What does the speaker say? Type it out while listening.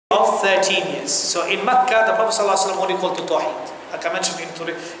of 13 years. So in Mecca, the Prophet ﷺ only called to tawhid, like I mentioned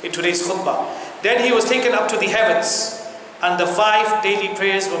in today's khutbah. Then he was taken up to the heavens, and the 5 daily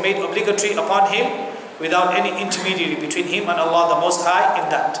prayers were made obligatory upon him without any intermediary between him and Allah the Most High in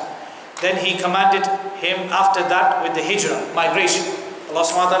that. Then he commanded him after that with the hijrah, migration. Allah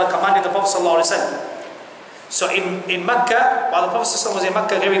subhanahu wa ta'ala commanded the Prophet ﷺ. So in Mecca, while the Prophet ﷺ was in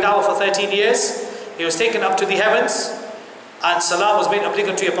Mecca giving da'wah for 13 years, he was taken up to the heavens and salah was made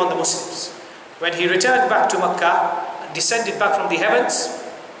obligatory upon the Muslims. When he returned back to Mecca, descended back from the heavens,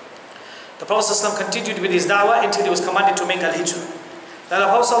 the Prophet ﷺ continued with his da'wah until he was commanded to make al-hijrah. Now the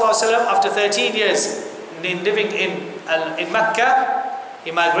Prophet ﷺ, after 13 years living in Mecca,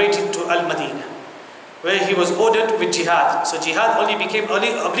 he migrated to Al-Madinah, where he was ordered with jihad. So jihad only became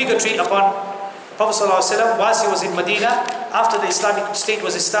obligatory upon the Prophet ﷺ whilst he was in Medina, after the Islamic state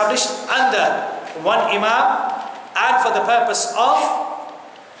was established under one Imam, and for the purpose of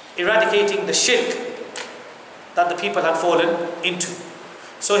eradicating the shirk that the people had fallen into.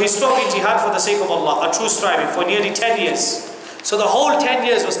 So he strove in jihad for the sake of Allah, a true striving, for nearly 10 years. So the whole 10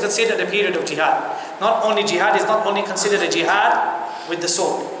 years was considered a period of jihad. Not only jihad is not only considered a jihad with the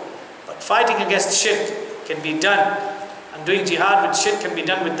sword, but fighting against shirk can be done, and doing jihad with shirk can be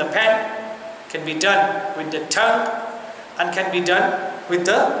done with the pen, can be done with the tongue, and can be done with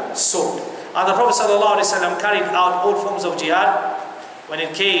the sword. And the Prophet ﷺ carried out all forms of jihad when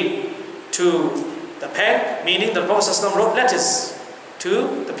it came to the pen, meaning the Prophet ﷺ wrote letters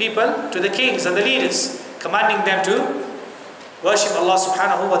to the people, to the kings and the leaders, commanding them to worship Allah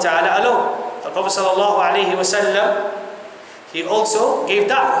subhanahu wa ta'ala alone. The Prophet ﷺ, he also gave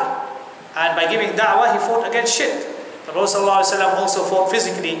da'wah, and by giving da'wah he fought against shirk. The Prophet ﷺ also fought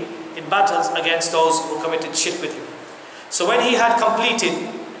physically in battles against those who committed shirk with him. So when he had completed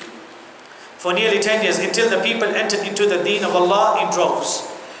for nearly 10 years, until the people entered into the deen of Allah in droves.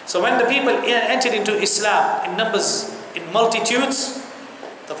 So when the people entered into Islam in numbers, in multitudes,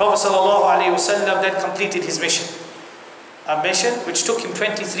 the Prophet ﷺ then completed his mission. A mission which took him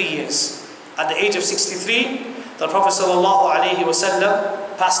 23 years. At the age of 63, the Prophet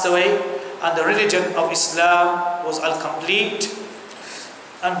ﷺ passed away, and the religion of Islam was complete.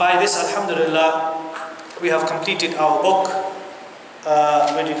 And by this, alhamdulillah, we have completed our book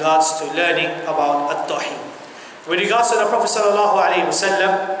with regards to learning about at-tawhid. With regards to the Prophet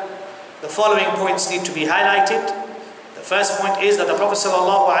ﷺ, the following points need to be highlighted. The first point is that the Prophet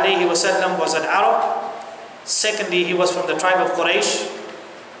ﷺ was an Arab. Secondly, he was from the tribe of Quraysh.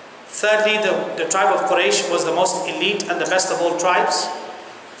 Thirdly, the tribe of Quraysh was the most elite and the best of all tribes.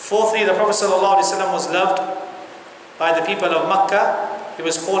 Fourthly, the Prophet ﷺ was loved by the people of Makkah. He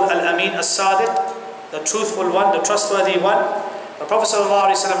was called Al-Amin As-Sadiq, the truthful one, the trustworthy one. The Prophet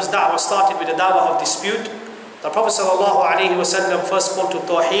ﷺ's da'wah started with a da'wah of dispute. The Prophet ﷺ first called to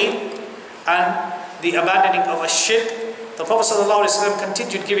tawhid and the abandoning of shirk. The Prophet ﷺ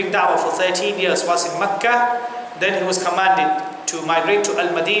continued giving da'wah for 13 years whilst in Mecca. Then he was commanded to migrate to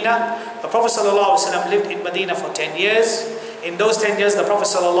Al-Madinah. The Prophet ﷺ lived in Medina for 10 years. In those 10 years, the Prophet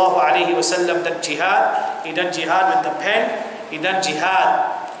ﷺ did jihad. He done jihad with the pen, he done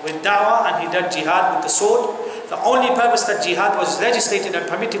jihad with da'wah, and he done jihad with the sword. The only purpose that jihad was legislated and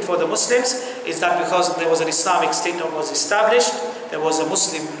permitted for the Muslims is that because there was an Islamic state that was established, there was a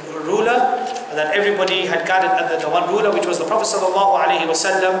Muslim ruler, and that everybody had gathered under the one ruler, which was the Prophet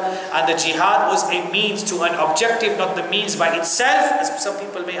ﷺ, and the jihad was a means to an objective, not the means by itself, as some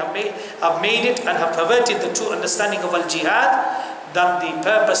people may have made it and have perverted the true understanding of al-jihad. That the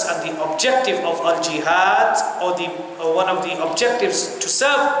purpose and the objective of al-jihad, or one of the objectives to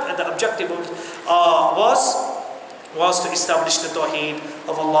serve, the objective was to establish the tawhid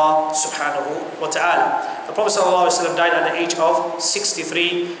of Allah subhanahu wa ta'ala. The Prophet ﷺ died at the age of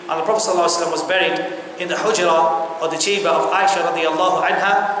 63, and the Prophet ﷺ was buried in the hujra or the chamber of Aisha radiallahu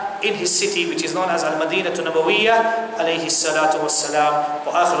anha in his city, which is known as Al-Madinah Nabawiyya alayhi salatu wassalam.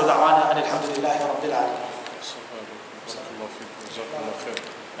 Wa akhiru da'wana and alhamdulillahi rabbil alameen.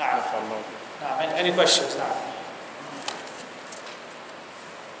 Any questions now?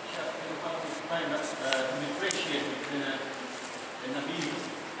 Differentiate between the Nabi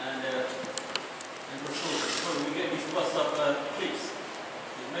and Rasul. So we get these WhatsApp clips.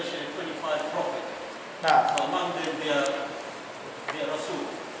 You mentioned 25 prophets. So among them they are Rasul.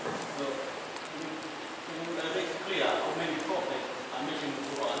 So can you make it clear how many prophets are mentioned in the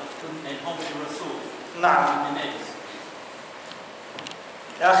Quran and how many Rasul in the names?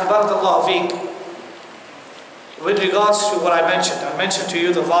 Ya akhi, barakallahu feek. With regards to what I mentioned to you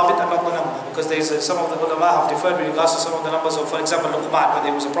the dhabit and not the number, because there is some of the ulama have differed with regards to some of the numbers of, for example, Luqman, whether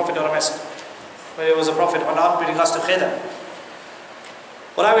he was a prophet or a messenger, whether he was a prophet or not, with regards to Khidr.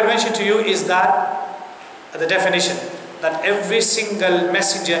 What I will mention to you is that the definition, that every single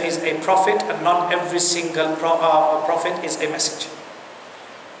messenger is a prophet and not every single prophet is a messenger.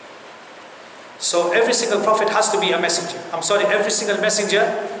 So every single prophet has to be a messenger. Every single messenger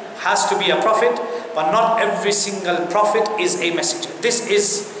has to be a prophet, but not every single prophet is a messenger. This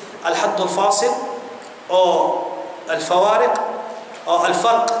is al-hadd al-fasil or al-fawariq or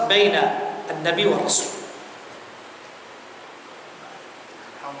al-farq bayna al-nabi wa rasul.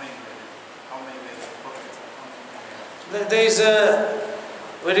 How many prophets? There is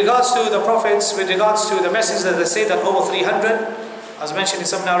with regards to the prophets, with regards to the messengers, they say that over 300, as mentioned in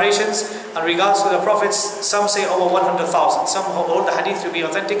some narrations. In regards to the prophets, some say over 100,000. Some hold the hadith to be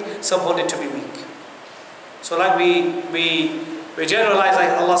authentic, some hold it to be weak. So like we generalize,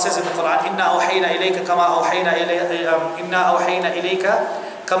 like Allah says in the Quran, Inna awhayna ilayka kama awhayna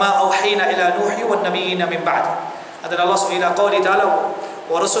ila Nuhi wa nabiyyina min ba'di. And then Allah subhanahu wa ta'ala,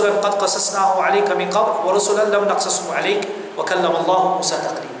 وَرُسُلًا قَدْ قَصَصْنَاهُ عَلَيْكَ مِنْ قَبْلِ وَرُسُلًا لَمْ نَقْصَصْهُمْ عَلَيْكَ وَكَلَّمَ اللَّهُ مُوسَى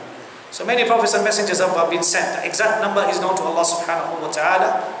تَكْلِيمًا. So many prophets and messengers have been sent. The exact number is known to Allah subhanahu wa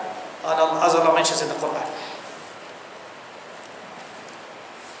ta'ala, as Allah mentions in the Quran.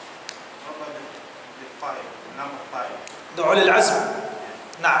 What about the five, number 5? The ulul azm.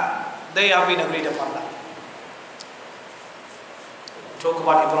 Nah, they have been agreed upon that. Talk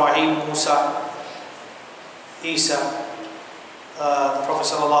about Ibrahim, Musa, Isa, the Prophet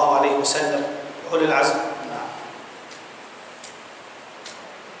sallallahu alayhi wa sallam, ulul azm.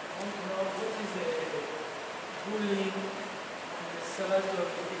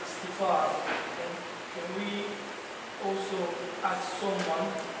 Can we also ask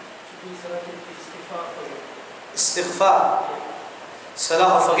someone to do salat al-istighfar for you? Istighfar,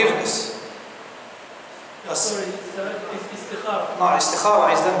 salah of forgiveness. Sorry, salat istighfar. No,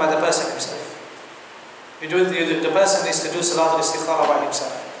 istikhara is done by the person himself. The person is to do salat al-istikhara by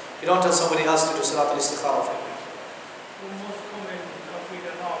himself. You don't tell somebody else to do salat al-istikhara for you. The most common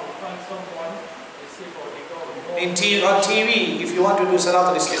African now, you find someone, they say, On TV, if you want to do salat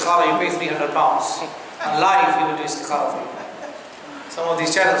al-istikhara, you pay £300. And live, he will do istikhara for you. Some of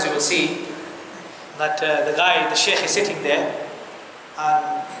these channels you will see that the sheikh is sitting there,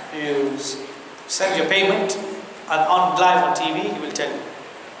 and you send your payment, and on live on TV, he will tell you,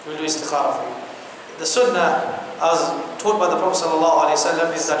 he will do istikhara for you. The sunnah, as taught by the Prophet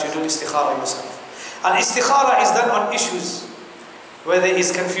ﷺ, is that you do istikhara yourself. And istikhara is done on issues where there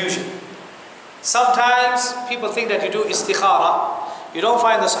is confusion. Sometimes people think that you do istikhara. You don't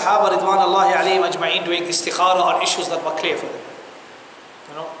find the Sahaba ridwanullahi alayhim ajma'in doing istikhara on issues that were clear for them.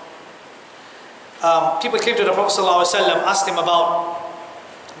 You know, people came to the Prophet ﷺ, asked him about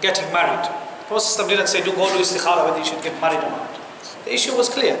getting married. The Prophet ﷺ didn't say, go do istikhara whether you should get married or not. The issue was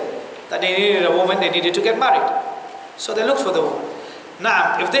clear, that they needed a woman, they needed to get married. So they looked for the woman.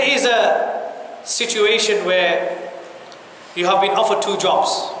 Now, if there is a situation where you have been offered 2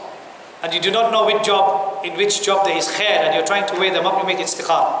 jobs, and you do not know in which job there is khair, and you're trying to weigh them up, you make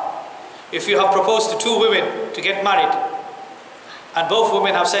istikhara. If you have proposed to 2 women to get married, and both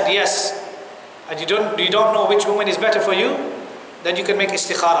women have said yes, and you don't know which woman is better for you, then you can make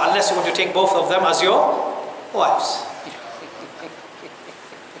istikhara, unless you want to take both of them as your wives.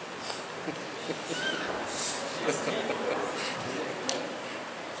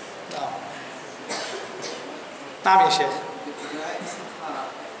 نعم يا شيخ.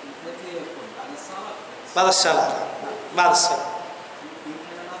 بعد الصلاة.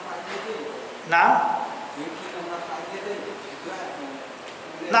 نعم.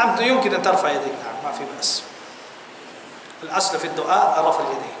 نعم يمكن أن ترفع يديك، نعم ما في بأس. الأصل في الدعاء رفع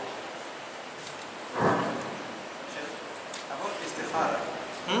اليدين.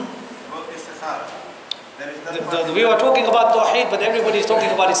 We were talking about tawhid, but everybody is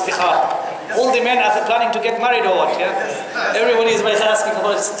talking about istikhara. All the men are planning to get married or what? Yeah? Everybody is asking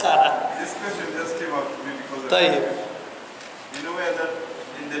about istikhara. This question just came up to me because of you know where that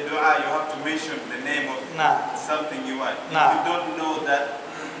in the dua you have to mention the name of something you want. If you don't know that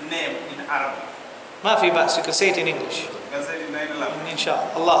name in Arabic. ما في بأس, you can say it in English. You can say it in any language.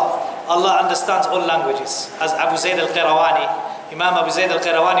 Inshallah. Allah understands all languages. As Abu Zayd al-Qirawani, Imam Abu Zayd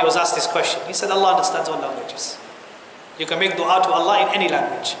al-Qirawani was asked this question. He said Allah understands all languages. You can make dua to Allah in any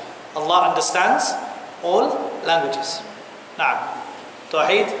language. Allah understands all languages. Naam.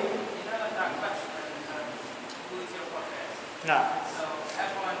 Tawheed? Naam. So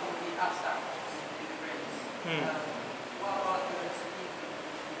everyone will be asked that to be praised. What about the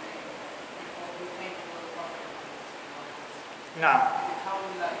before we came to the Prophet? Naam. How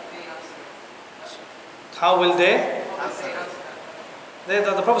will they answer that? How will they? Answer that?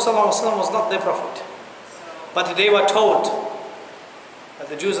 The Prophet ﷺ was not their prophet. But they were told that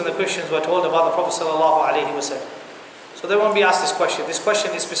the Jews and the Christians were told about the Prophet sallallahu alaihi wasallam. So they won't be asked this question. This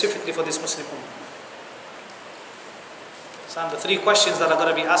question is specifically for this Muslim ummah. So the 3 questions that are going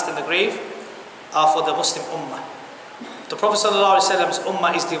to be asked in the grave are for the Muslim ummah. The Prophet sallallahu alaihi wasallam's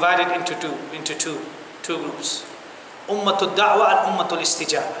ummah is divided into two groups. Ummatul da'wah and ummatul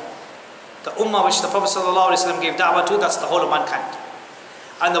istijabah. The ummah which the Prophet sallallahu alaihi wasallam gave da'wah to, that's the whole of mankind.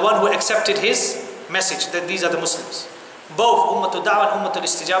 And the one who accepted his message, then these are the Muslims. Both ummatul da'wah and ummatul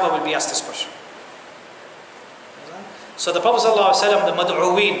istijabah will be asked this question. So the Prophet ﷺ, the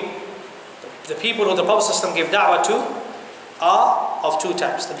mad'uween, the people who the Prophet ﷺ gave da'wah to, are of 2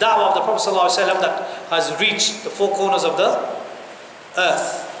 types. The da'wah of the Prophet ﷺ that has reached the 4 corners of the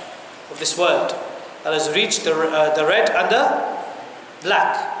earth, of this world, that has reached the red and the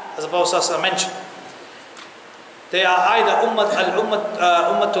black, as the Prophet ﷺ mentioned. They are either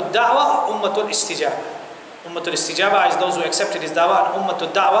ummatul da'wah or ummatul istijabah. Ummatul istijabah is those who accepted his da'wah, and ummatul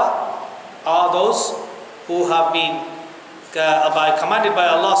da'wah are those who have been commanded by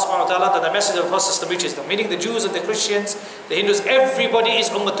Allah subhanahu wa ta'ala that the message of the Prophet reaches them. Meaning the Jews and the Christians, the Hindus, everybody is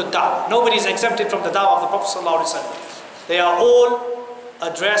ummatul da'wah. Nobody is exempted from the da'wah of the Prophet sallallahu alaihi wasallam. They are all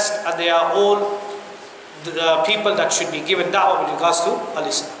addressed, and they are all the people that should be given da'wah with regards to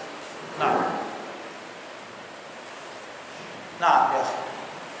al-Islam. Now. Nah, yeah.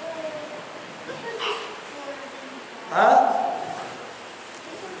 Huh?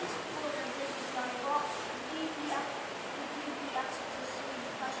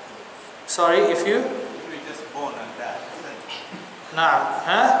 Sorry, if you just born and died. Nah,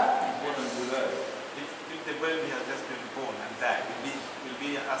 huh? If the baby has just been born and died, will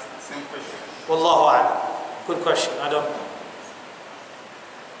be asked the same question. Wallahu a'lam. Good question. I don't know.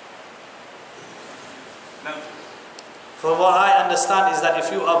 No. From what I understand is that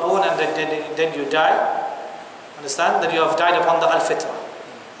if you are born and then you die, understand that you have died upon the al-fitrah.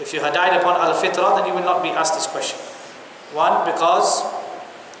 If you have died upon al-fitrah, then you will not be asked this question. 1, because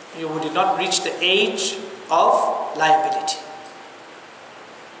you did not reach the age of liability.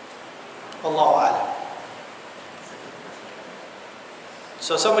 Allahu a'lam.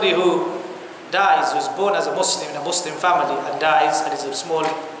 So somebody who dies, who is born as a Muslim in a Muslim family and dies and is a small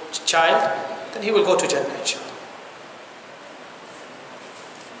child, then he will go to Jannah, inshallah.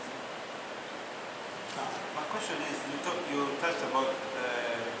 My question is, you touched about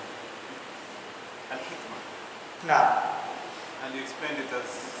al-hikmah. Nah. And you explained it as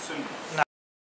sunnah. Nah.